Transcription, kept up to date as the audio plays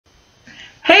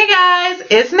guys,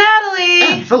 it's Natalie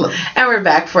and Philip, and we're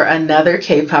back for another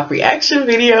K-pop reaction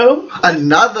video.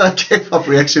 Another K-pop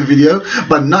reaction video,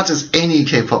 but not just any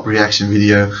K-pop reaction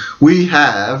video. We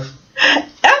have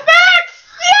FX!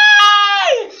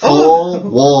 Yay! Full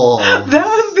Wall. That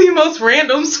was the most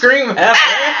random scream ever.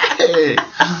 Hey.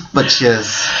 But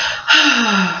yes.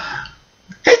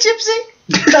 Hey, Gypsy.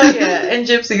 Oh yeah, and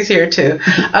Gypsy's here too.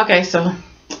 Okay, so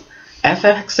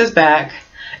FX is back.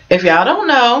 If y'all don't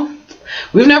know,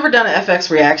 we've never done an FX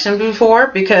reaction before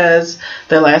because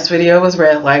their last video was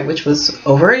Red Light, which was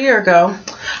over a year ago.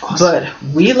 Awesome. But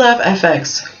we love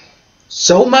FX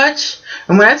so much.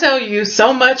 And when I tell you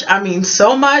so much, I mean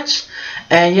so much.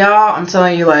 And y'all, I'm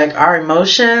telling you, like, our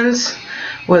emotions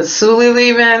with Sully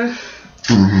leaving,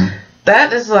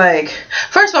 that is like,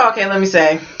 first of all, okay, let me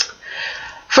say,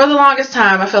 for the longest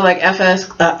time, I feel like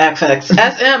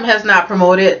SM has not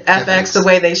promoted FX the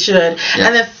way they should. Yeah.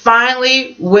 And then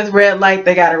finally, with Red Light,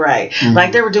 they got it right.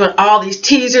 Like, they were doing all these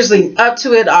teasers leading up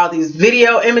to it, all these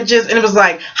video images, and it was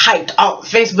like hyped on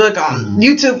Facebook, on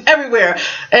YouTube, everywhere.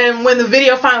 And when the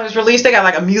video finally was released, they got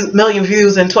like a million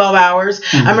views in 12 hours.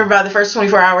 I remember by the first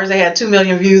 24 hours, they had 2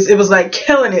 million views. It was like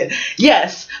killing it.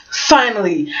 Yes,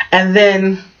 finally. And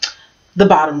then the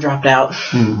bottom dropped out.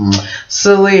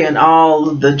 Sully and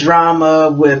all the drama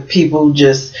with people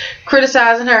just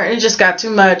criticizing her, and it just got too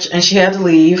much, and she had to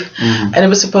leave. And it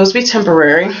was supposed to be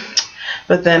temporary,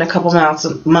 but then a couple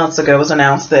months ago it was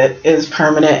announced that it is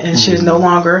permanent, and she is no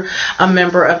longer a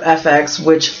member of FX,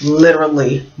 which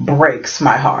literally breaks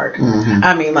my heart.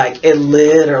 I mean, like, it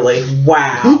literally,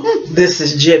 wow. This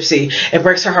is Gypsy. It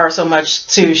breaks her heart so much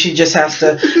too, she just has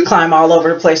to climb all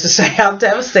over the place to say how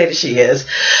devastated she is.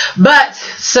 But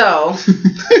so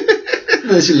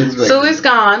Sully's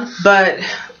gone, but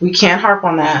we can't harp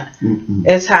on that.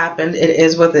 It's happened. It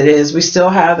is what it is. We still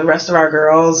have the rest of our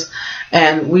girls,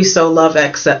 and we still love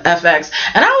FX.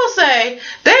 And I will say,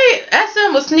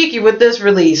 SM was sneaky with this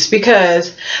release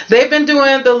because they've been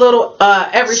doing the little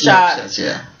every shot.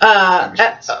 But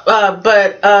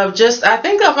just, I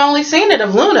think I've only seen it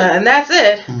of Luna, and that's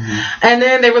it. And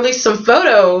then they released some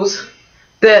photos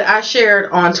that I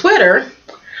shared on Twitter,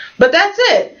 but that's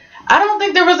it. I don't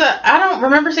think there was I don't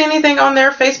remember seeing anything on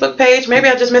their Facebook page. Maybe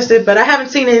I just missed it, but I haven't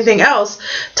seen anything else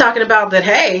talking about that,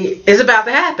 hey, it's about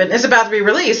to happen. It's about to be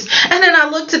released. And then I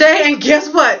looked today, and guess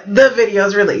what? The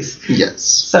video's released. Yes.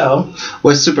 So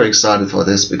we're super excited for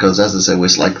this because, as I said,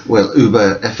 we're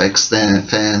uber FX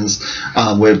fans.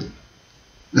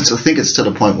 I think it's to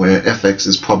the point where FX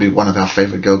is probably one of our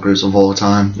favorite girl groups of all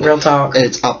time. Real talk.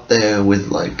 It's up there with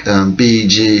like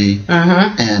BG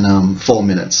and 4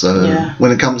 Minutes. So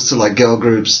when it comes to like girl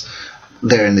groups,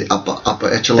 they're in the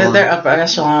upper echelon. They're upper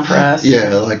echelon for us.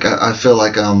 Yeah, like I feel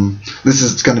like this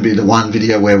is going to be the one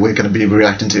video where we're going to be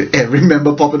reacting to every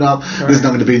member popping up. Right. There's not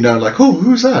going to be no like, oh,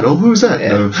 who's that? Oh, who's that? Yeah.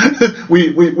 No,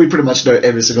 we pretty much know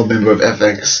every single member of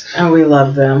FX, and we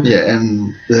love them. Yeah,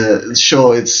 and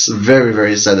sure, it's very,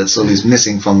 very sad that Sully's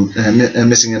missing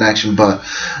missing in action, but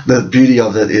the beauty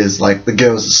of it is like the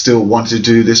girls still want to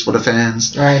do this for the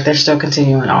fans. Right, they're still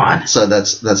continuing on. So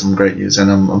that's some great news, and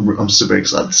I'm super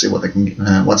excited to see what they can.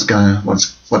 What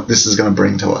this is gonna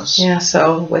bring to us. Yeah.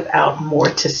 So without more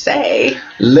to say,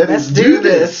 let's do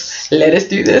this. Let us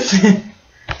do this.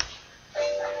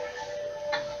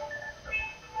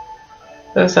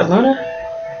 Was that Luna?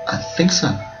 I think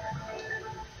so.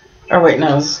 Oh wait,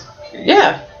 no.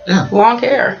 Yeah. Long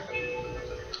hair.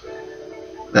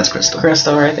 That's Crystal.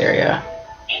 Crystal right there. Yeah.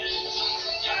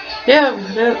 Yeah.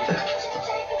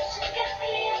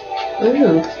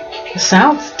 Ooh, it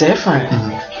sounds different.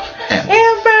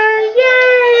 Amber,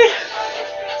 yay!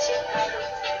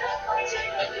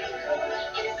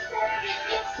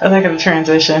 I like the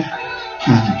transition.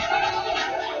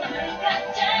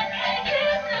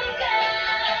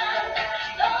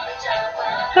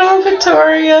 Oh,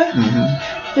 Victoria.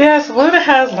 Yes, Luna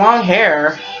has long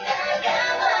hair.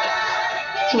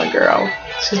 My girl.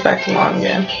 She's back to long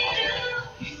again.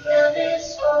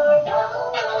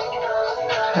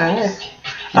 Hi.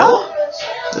 Oh!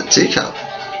 The teacup.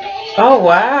 Oh,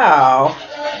 wow.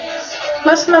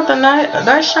 Listen up, the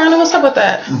nice shiner. What's up with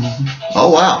that?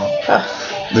 Oh, wow.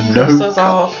 The nose. So it's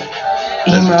all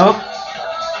emo.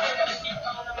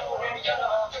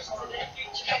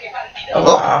 Oh,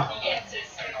 wow.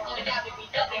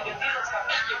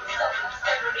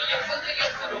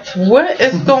 What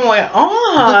is going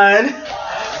on?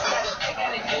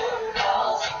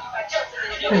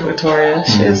 Hey, Victoria.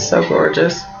 She is so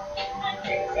gorgeous.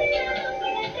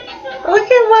 Look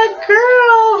at my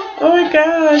girl. Oh my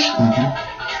gosh.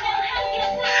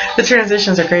 The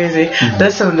transitions are crazy.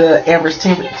 That's some of the Amber's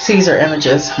teaser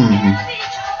images.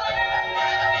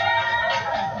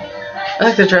 I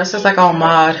like the dress. It's like all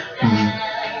mod.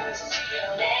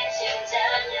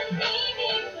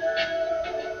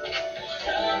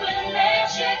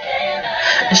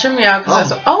 It should me out because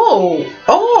that's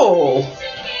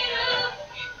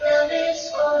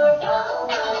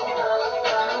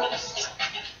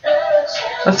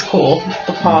cool.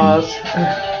 The pause.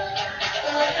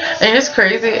 And it's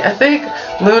crazy. I think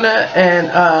Luna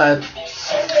and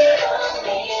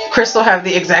Crystal have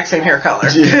the exact same hair color.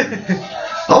 Yeah.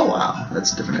 Oh wow,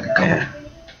 that's a different hair color. Yeah.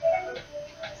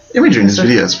 Imagery in this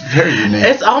video is very unique.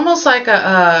 It's almost like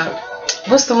a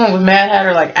what's the one with Mad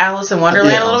Hatter, like Alice in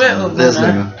Wonderland a little bit? There's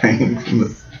Luna hanging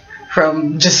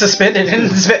from just suspended in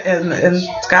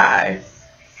sky.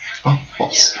 Oh,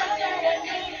 false.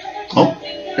 Oh,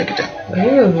 break it down.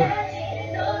 Ooh.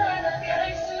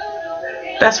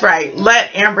 That's right.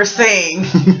 Let Amber sing.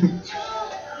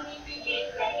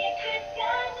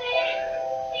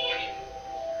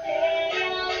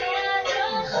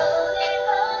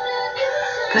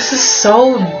 This is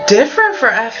so different for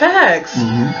FX.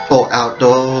 Or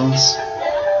outdoors.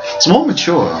 It's more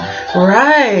mature.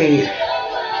 Right.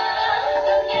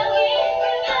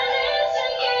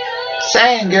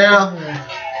 Sing, girl.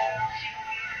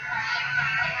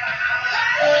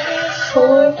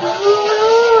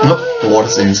 Oh, the water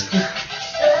scenes.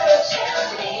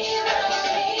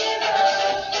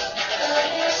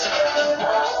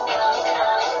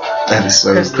 That is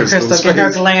so Crystal getting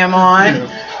her glam on. Yeah.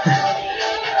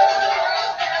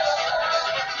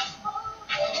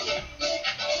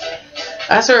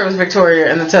 I swear it was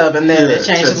Victoria in the tub, and then it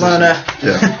changed to Luna.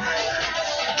 Yeah.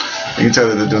 You can tell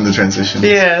that they're doing the transition.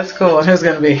 Yeah, it's cool. Who's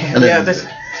gonna be? And yeah, this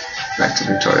back to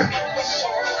Victoria.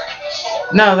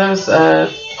 No, that was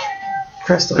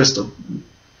Crystal. Crystal.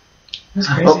 That's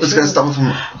crazy. Oh, it's gonna stop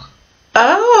from.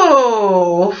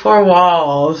 Oh, 4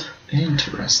 walls.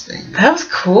 Interesting. That was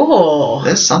cool.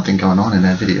 There's something going on in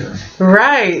that video.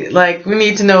 Right. Like, we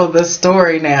need to know the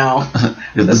story now.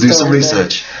 Do some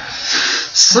research.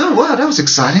 So, wow, that was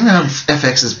exciting.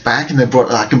 FX is back, and they brought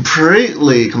a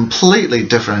completely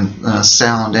different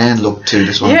sound and look to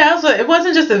this one. Yeah, so it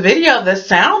wasn't just the video. The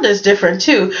sound is different,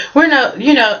 too.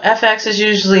 FX is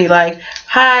usually, like,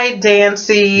 high,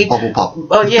 dancey. Bubble pop.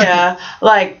 Oh, yeah.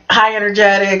 Like, high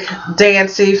energetic,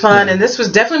 dancey, fun. Yeah. And this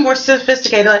was definitely more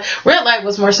sophisticated. Like, Red Light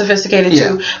was more sophisticated, Yeah.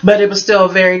 too. But it was still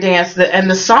very dance.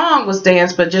 And the song was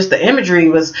dance, but just the imagery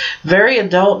was very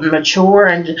adult and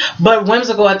mature, but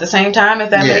whimsical at the same time, if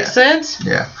that makes sense.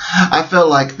 Yeah. I felt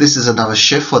like this is another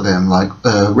shift for them. Like,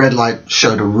 Red Light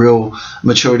showed a real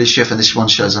maturity shift, and this one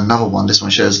shows another one. This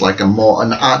one shows like an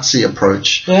artsy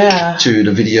approach to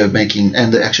the video making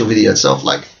and the actual video itself.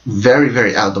 Like, very,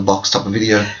 very out of the box type of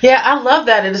video. Yeah, I love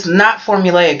that. It is not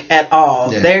formulaic at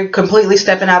all. Yeah. They're completely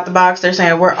stepping out the box. They're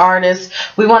saying, we're artists.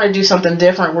 We want to do something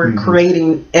different. We're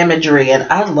creating imagery, and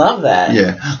I love that.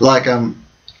 Yeah. Like,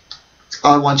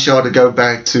 I want y'all to go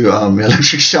back to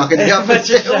Electric Shock and the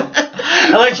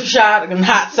Electric Shock and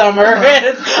Hot Summer.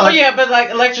 But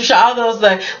like Electric Shock, all those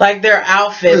like their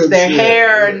outfits, their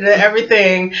hair and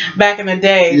everything back in the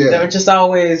day, they were just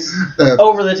always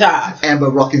over the top.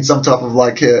 Amber rocking some type of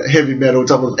like heavy metal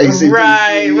type of AC,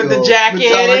 right, with the jacket.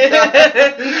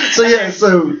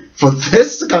 So for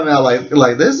this to come out like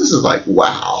this is like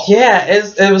wow. Yeah,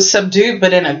 it was subdued,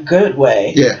 but in a good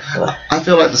way. Yeah, I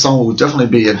feel like the song will definitely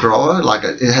be a grower. Like,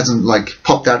 it hasn't like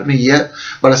popped out at me yet,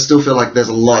 but I still feel like there's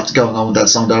a lot going on with that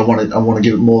song that I want to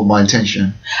give it more of my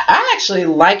attention. I actually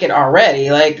like it already.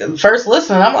 Like, first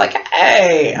listen, I'm like,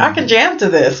 hey, I can jam to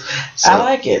this. So, I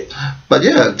like it. But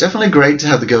yeah, definitely great to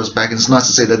have the girls back, and it's nice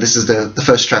to see that this is the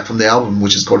first track from the album,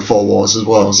 which is called 4 Walls as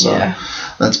well. So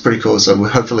that's pretty cool. So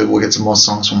hopefully we'll get some more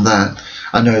songs from that.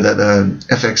 I know that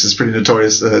FX is pretty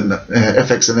notorious.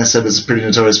 FX and SM is pretty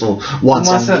notorious for one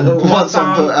song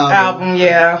per album.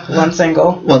 One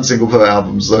single. One single per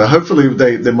album. So hopefully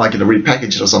they might get a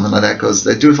repackage or something like that, because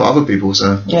they do it for other people.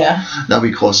 So that'll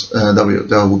be cool.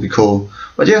 That will be cool.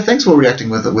 But yeah, thanks for reacting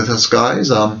with us, guys.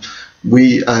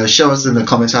 Show us in the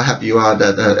comments how happy you are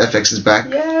that FX is back.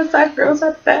 Yes, our girls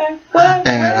are back.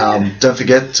 And don't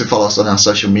forget to follow us on our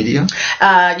social media.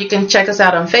 You can check us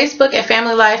out on Facebook at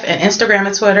Family Life and Instagram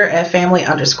and Twitter at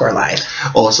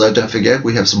Family_Life. Also, don't forget,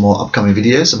 we have some more upcoming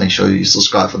videos, so make sure you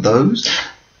subscribe for those.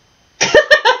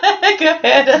 Go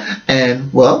ahead.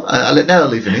 And, well, I'll let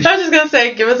Natalie finish. I was just going to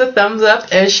say, give us a thumbs up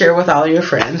and share with all your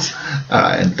friends.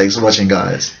 Alright, and thanks for watching,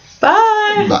 guys.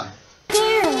 Bye. Bye.